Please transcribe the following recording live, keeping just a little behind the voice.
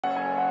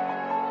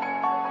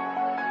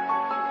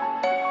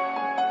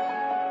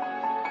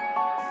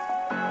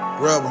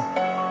Rebel,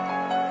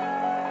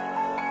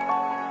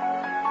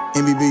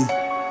 NBB,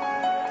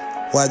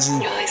 YG.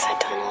 You always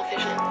had tunnel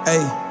vision.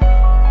 Hey.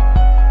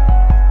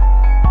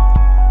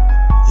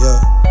 Yeah.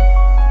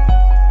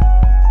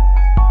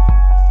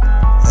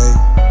 Hey.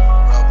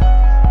 Rebel.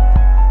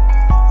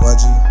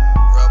 YG.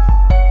 Rebel.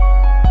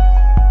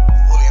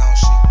 Fully on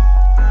shit.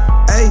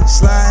 Hey,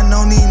 sliding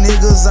on these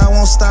niggas, I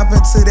won't stop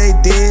until they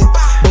dead.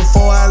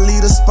 Before I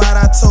leave the spot,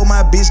 I told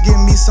my bitch, give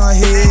me some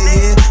head,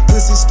 yeah.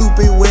 Pussy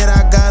stupid wet,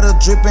 I got her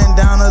dripping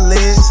down her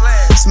legs.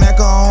 Smack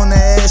her on the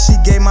ass, she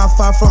gave my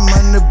fire from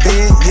under the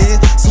bed, yeah.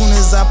 Soon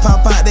as I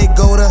pop out, they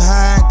go to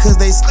hide, cause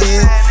they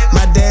scared.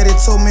 My daddy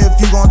told me if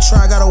you gon'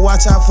 try, gotta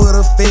watch out for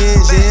the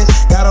feds, yeah.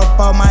 Got up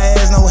on my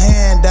ass, no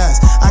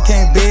handouts, I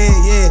can't beg,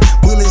 yeah.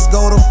 Bullets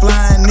go to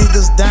flying,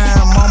 niggas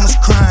dying, mama's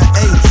crying,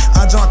 ayy.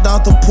 I jumped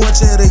off the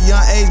porch at a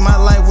young age, my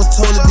life was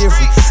totally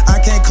different. I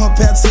can't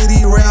compare to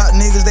these rap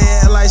niggas, they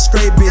act like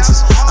straight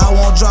bitches. I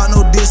won't drop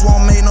no diss,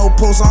 won't make no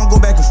post, I don't go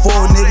back and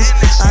forth, niggas.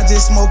 I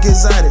just smoke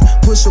exotic,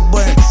 push a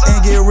button, and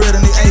get rid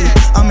of me, ayy.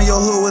 I'm in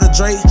your hood with a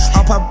Drake,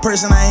 I'm pop a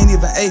person, I ain't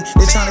even ayy.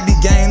 They tryna be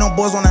gang, them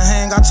boys wanna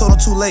hang, I told them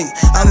too late.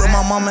 I look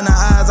my mom in the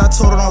eyes, I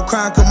told her don't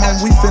cry, cause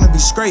mom, we finna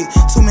be straight.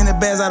 Too many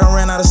bags, I done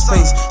ran out of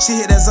space. She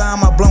hit that Zion,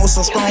 my blunt was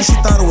so strong, she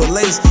thought it was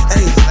lace,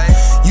 ayy.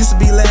 Used to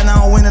be lad,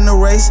 now I'm winning the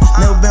race.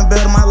 Never been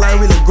better, my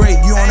life really great.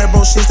 You on that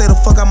bro shit, stay the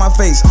fuck out my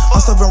face. I'm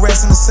stuffing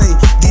rats in the safe,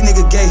 these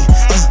nigga gay.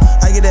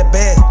 I get that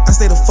bad, I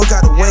stay the fuck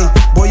out the way.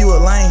 Boy, you a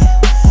lame,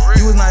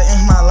 you was not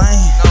in my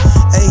lane.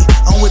 Ayy,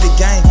 I'm with the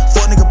gang,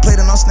 fuck nigga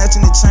played and I'm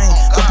snatching the chain.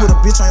 I put a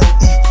bitch on your,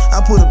 I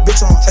put a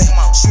bitch on, ayy.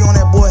 She on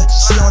that boy,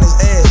 she on his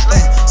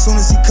ass.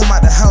 Soon as he come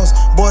out the house,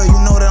 boy, you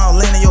know that I'm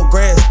laying in your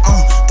grass.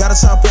 Got a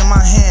chop in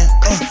my hand,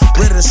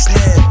 ready to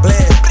smash,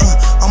 blast.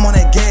 I'm on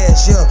that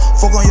gas, yeah.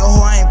 Fuck on your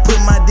hoe, I ain't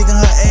putting my dick in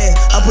her ass.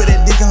 I put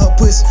that dick in her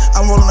pussy,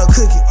 I'm rolling a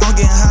cookie. I'm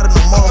getting hotter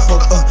than a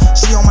motherfucker.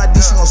 She on my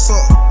dick, she gon'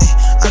 suck.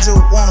 I just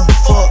wanna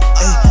fuck,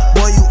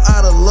 boy, you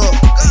out of luck.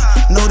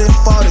 Know that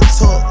 40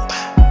 talk.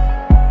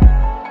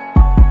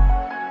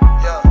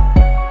 Yeah,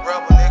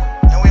 Rebel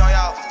nigga, and we on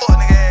y'all fuck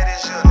nigga ass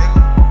this year,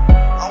 nigga.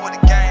 I'm with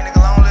the gang, nigga,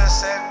 long live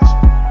Savage.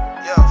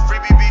 Yeah, free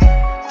BB,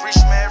 free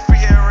Smash,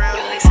 free hair real.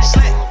 You always had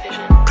tunnel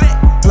vision.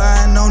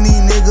 Flying on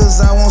these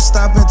niggas, I won't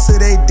stop until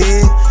they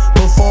dead.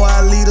 Before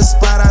I leave the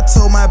spot, I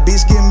told my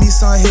bitch, give me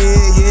some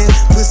head, yeah.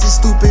 Pussy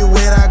stupid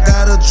wet, I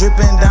got her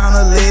dripping down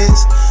her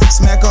legs.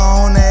 Smack her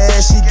on the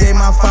ass, she gave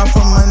my fire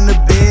from under the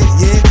bed,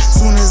 yeah.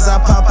 Soon as I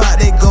pop out,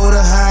 they go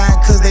to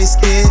hide, cause they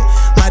scared.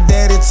 My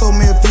daddy told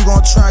me if you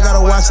gon' try,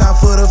 gotta watch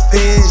out for the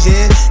feds, yeah.